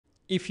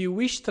if you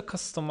wish to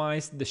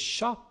customize the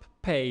shop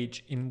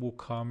page in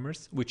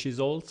WooCommerce, which is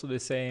also the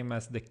same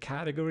as the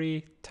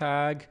category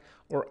tag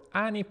or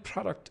any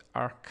product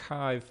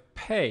archive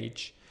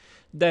page,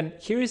 then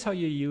here is how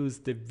you use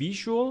the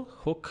visual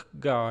hook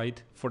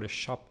guide for the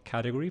shop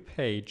category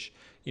page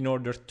in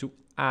order to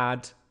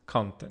add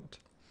content.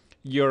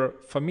 You're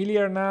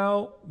familiar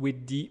now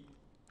with the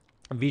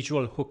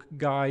visual hook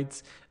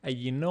guides, and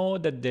you know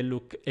that they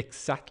look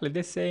exactly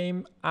the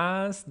same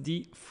as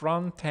the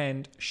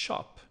front-end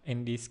shop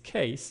in this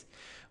case,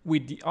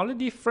 with the only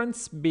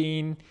difference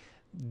being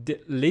the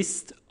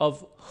list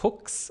of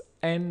hooks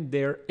and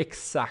their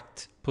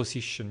exact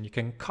position. You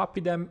can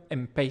copy them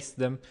and paste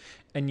them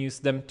and use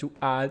them to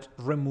add,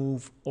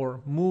 remove,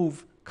 or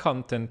move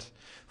content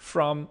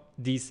from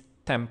this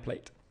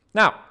template.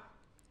 Now,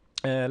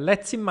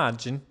 let's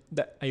imagine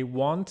that I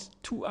want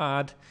to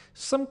add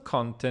some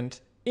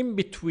content in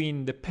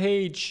between the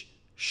page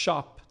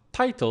shop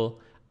title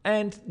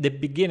and the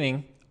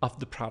beginning of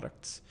the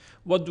products.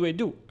 What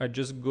do? I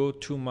just go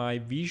to my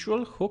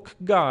visual hook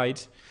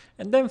guide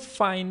and then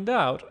find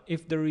out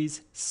if there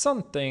is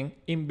something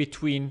in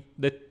between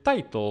the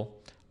title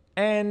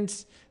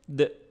and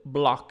the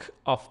block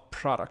of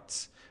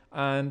products.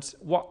 And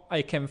what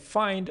I can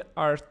find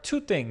are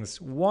two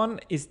things. One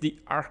is the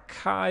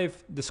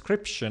archive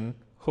description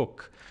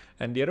hook,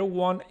 and the other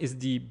one is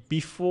the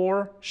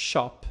before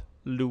shop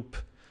loop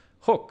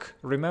hook.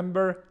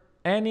 Remember,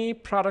 any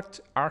product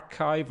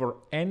archive or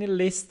any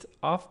list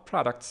of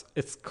products,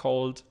 it's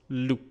called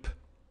loop,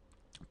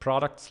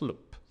 products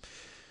loop.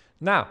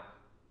 Now,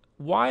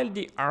 while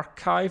the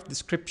archive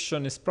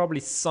description is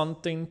probably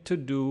something to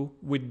do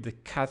with the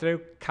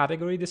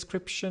category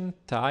description,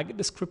 tag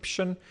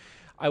description,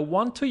 I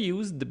want to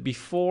use the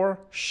before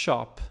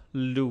shop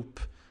loop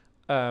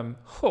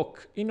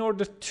hook in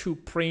order to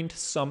print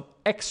some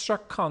extra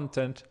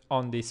content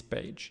on this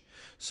page.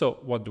 So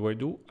what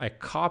do? I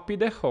copy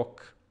the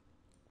hook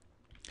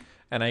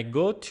and I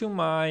go to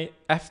my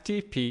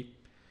FTP,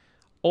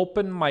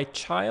 open my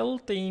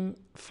child theme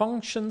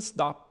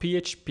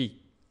functions.php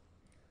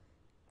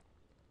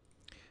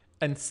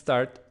and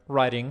start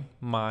writing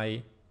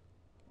my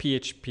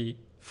PHP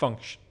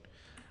function.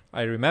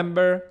 I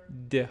remember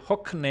the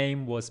hook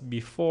name was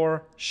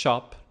before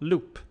shop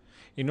loop.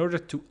 In order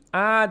to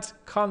add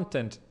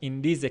content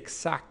in this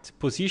exact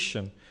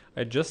position,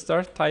 I just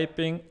start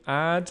typing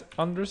add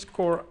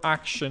underscore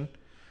action,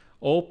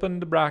 open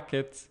the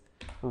brackets,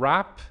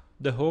 wrap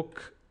the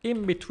hook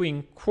in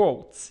between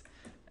quotes,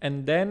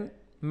 and then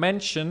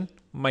mention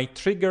my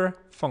trigger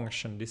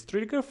function. This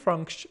trigger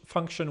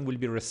function will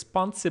be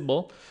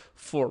responsible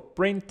for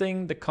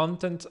printing the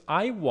content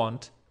I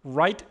want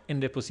right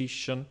in the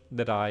position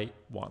that I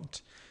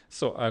want.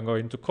 So I'm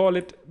going to call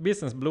it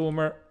Business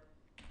Bloomer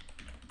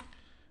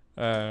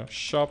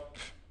shop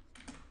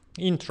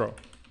intro,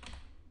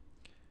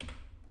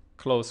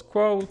 close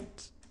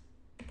quote,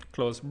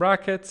 close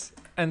brackets,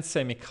 and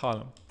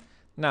semicolon.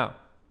 Now,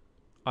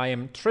 I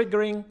am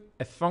triggering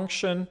a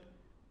function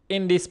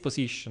in this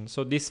position,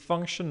 so this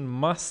function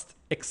must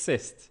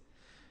exist.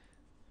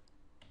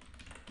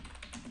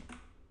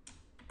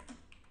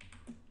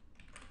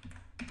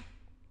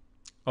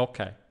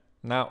 Okay,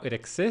 now it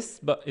exists,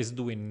 but it's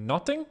doing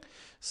nothing.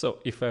 So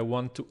if I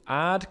want to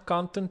add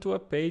content to a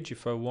page,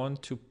 if I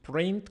want to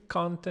print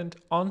content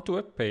onto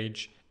a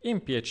page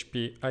in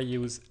PHP, I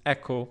use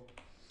echo,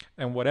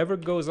 and whatever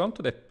goes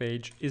onto that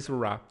page is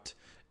wrapped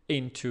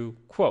into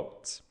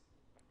quotes.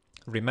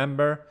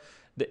 Remember,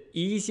 the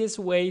easiest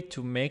way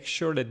to make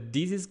sure that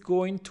this is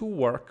going to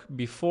work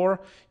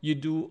before you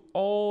do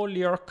all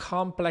your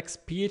complex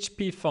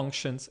PHP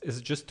functions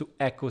is just to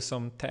echo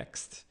some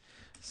text.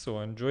 So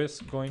I'm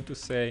just going to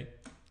say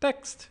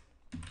text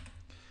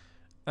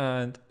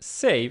and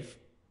save,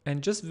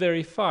 and just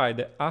verify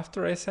that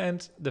after I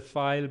send the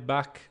file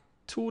back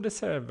to the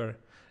server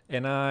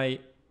and I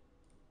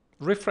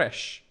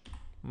refresh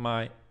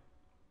my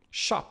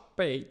shop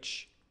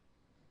page,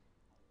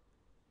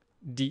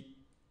 the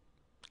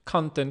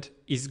content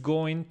is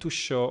going to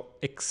show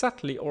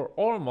exactly, or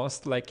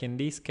almost like in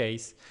this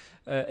case,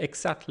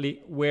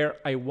 exactly where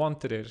I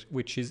wanted it,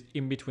 which is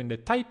in between the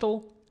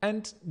title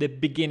and the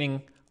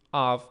beginning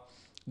of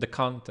the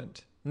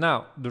content.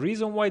 Now, the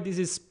reason why this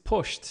is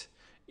pushed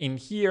in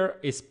here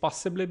is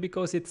possibly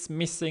because it's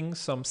missing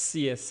some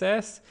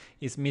CSS,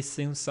 it's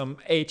missing some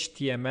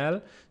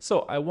HTML.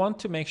 So I want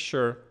to make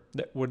sure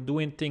that we're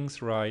doing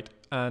things right.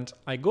 And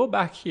I go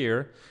back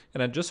here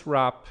and I just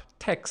wrap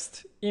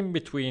text in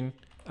between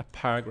a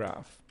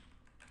paragraph.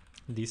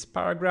 This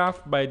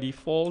paragraph by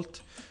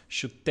default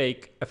should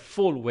take a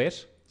full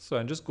width. So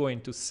I'm just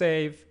going to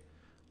save,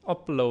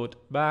 upload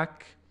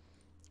back,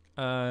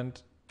 and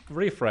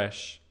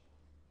refresh.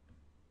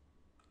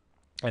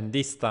 And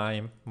this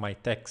time my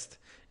text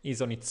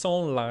is on its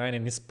own line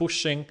and is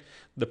pushing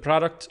the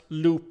product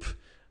loop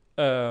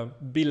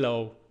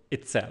below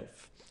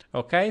itself.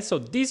 Okay, so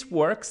this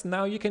works.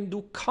 Now you can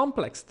do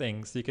complex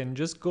things. You can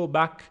just go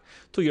back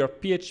to your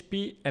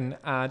PHP and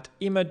add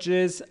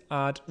images,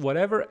 add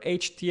whatever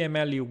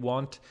HTML you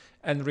want.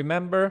 And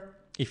remember,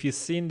 if you've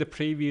seen the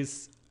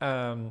previous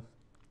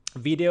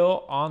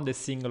video on the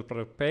single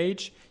product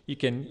page, you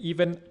can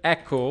even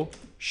echo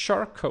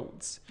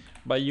shortcodes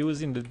by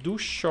using the do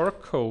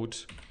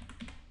shortcode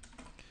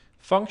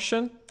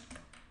function,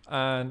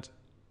 and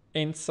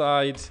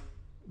inside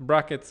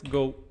brackets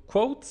go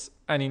quotes,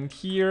 and in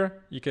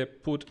here you can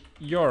put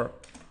your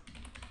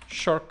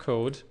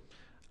shortcode,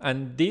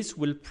 and this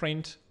will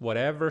print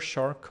whatever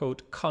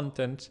shortcode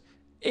content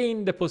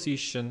in the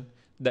position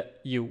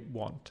that you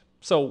want.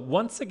 So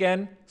once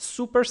again,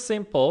 super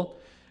simple.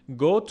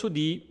 Go to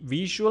the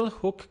visual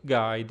hook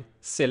guide,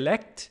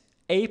 select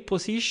a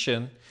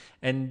position,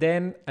 and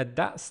then at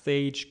that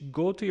stage,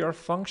 go to your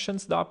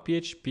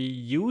functions.php,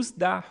 use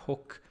that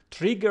hook,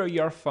 trigger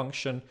your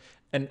function,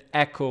 and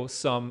echo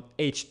some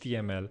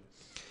HTML.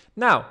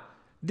 Now,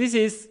 this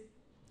is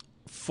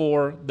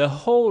for the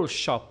whole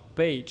shop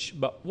page,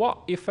 but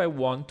what if I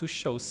want to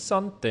show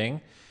something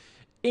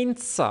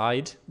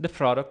inside the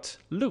product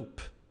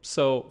loop?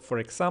 So for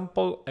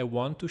example, I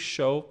want to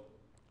show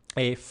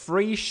a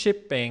free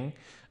shipping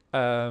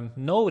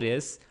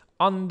notice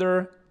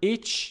under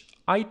each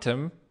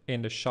item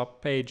in the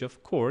shop page,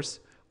 of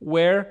course,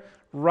 where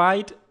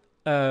right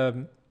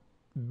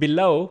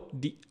below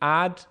the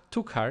add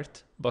to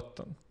cart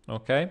button.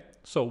 Okay,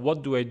 so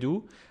what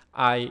do?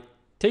 I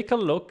take a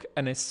look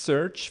and I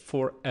search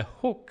for a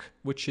hook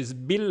which is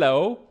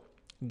below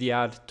the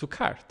add to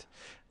cart.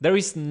 There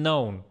is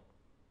none.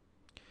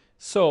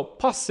 So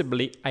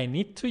possibly I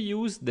need to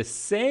use the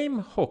same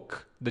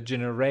hook that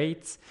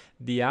generates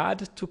the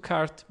add to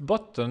cart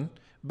button,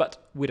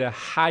 but with a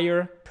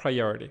higher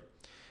priority.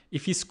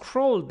 If you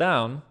scroll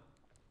down,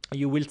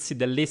 you will see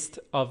the list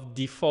of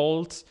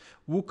default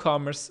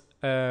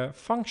WooCommerce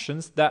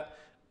functions that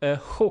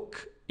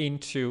hook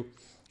into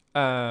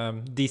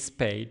this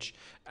page.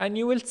 And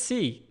you will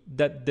see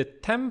that the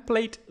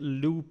template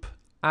loop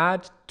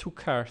add to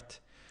cart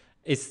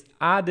is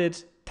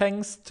added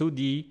thanks to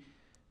the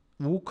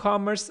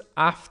WooCommerce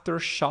after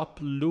shop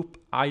loop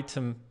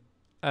item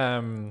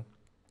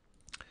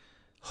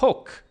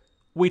hook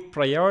with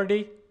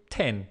priority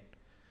 10.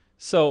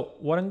 So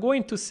what I'm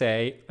going to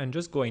say, I'm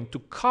just going to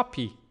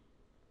copy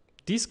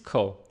this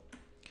code,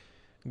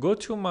 go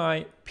to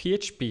my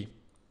PHP,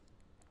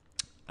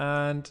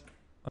 and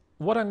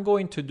what I'm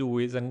going to do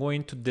is I'm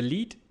going to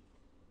delete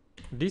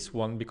this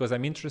one because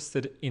I'm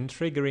interested in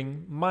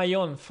triggering my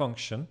own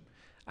function.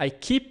 I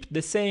keep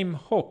the same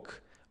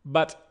hook,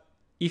 but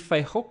if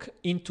I hook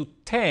into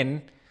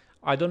 10,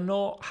 I don't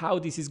know how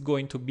this is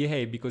going to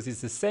behave because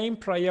it's the same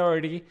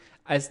priority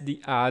as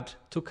the add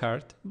to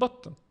cart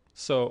button.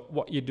 So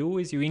what you do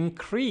is you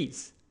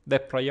increase the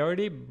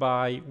priority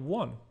by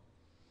 1.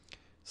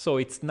 So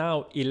it's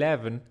now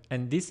 11,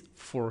 and this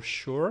for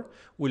sure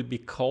will be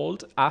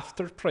called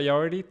after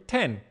priority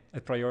 10.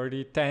 At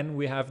priority 10,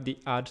 we have the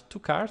add to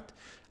cart.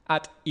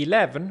 At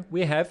 11,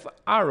 we have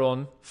our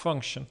own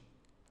function.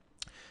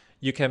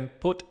 You can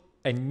put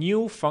a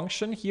new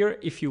function here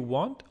if you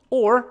want,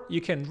 or you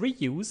can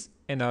reuse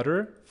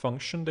another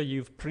function that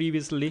you've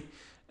previously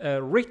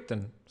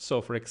written.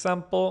 So for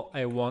example,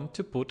 I want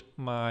to put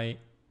my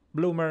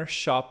Bloomer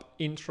shop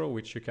intro,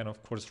 which you can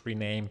of course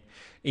rename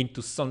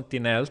into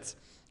something else.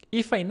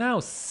 If I now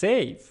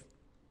save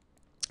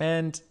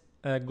and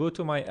go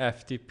to my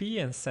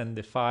FTP and send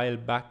the file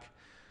back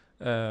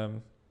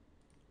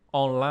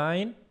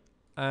online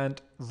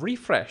and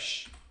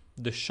refresh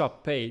the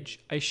shop page,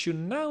 I should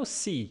now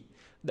see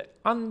that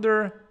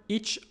under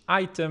each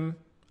item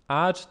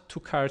add to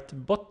cart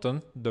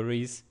button, there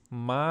is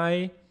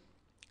my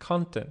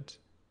content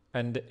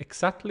and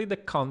exactly the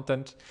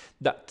content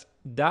that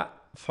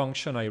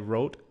function I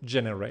wrote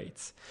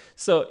generates.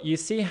 So you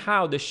see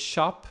how the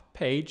shop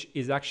page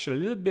is actually a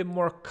little bit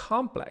more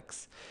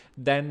complex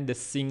than the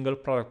single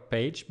product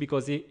page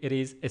because it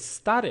is a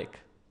static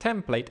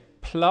template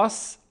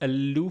plus a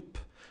loop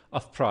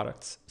of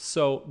products.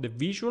 So the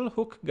visual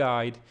hook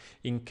guide,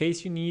 in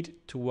case you need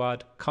to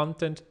add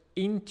content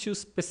into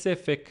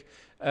specific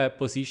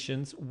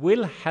positions,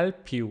 will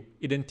help you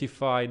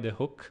identify the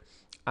hook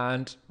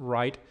and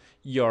write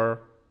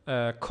your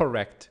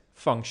correct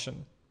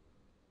function.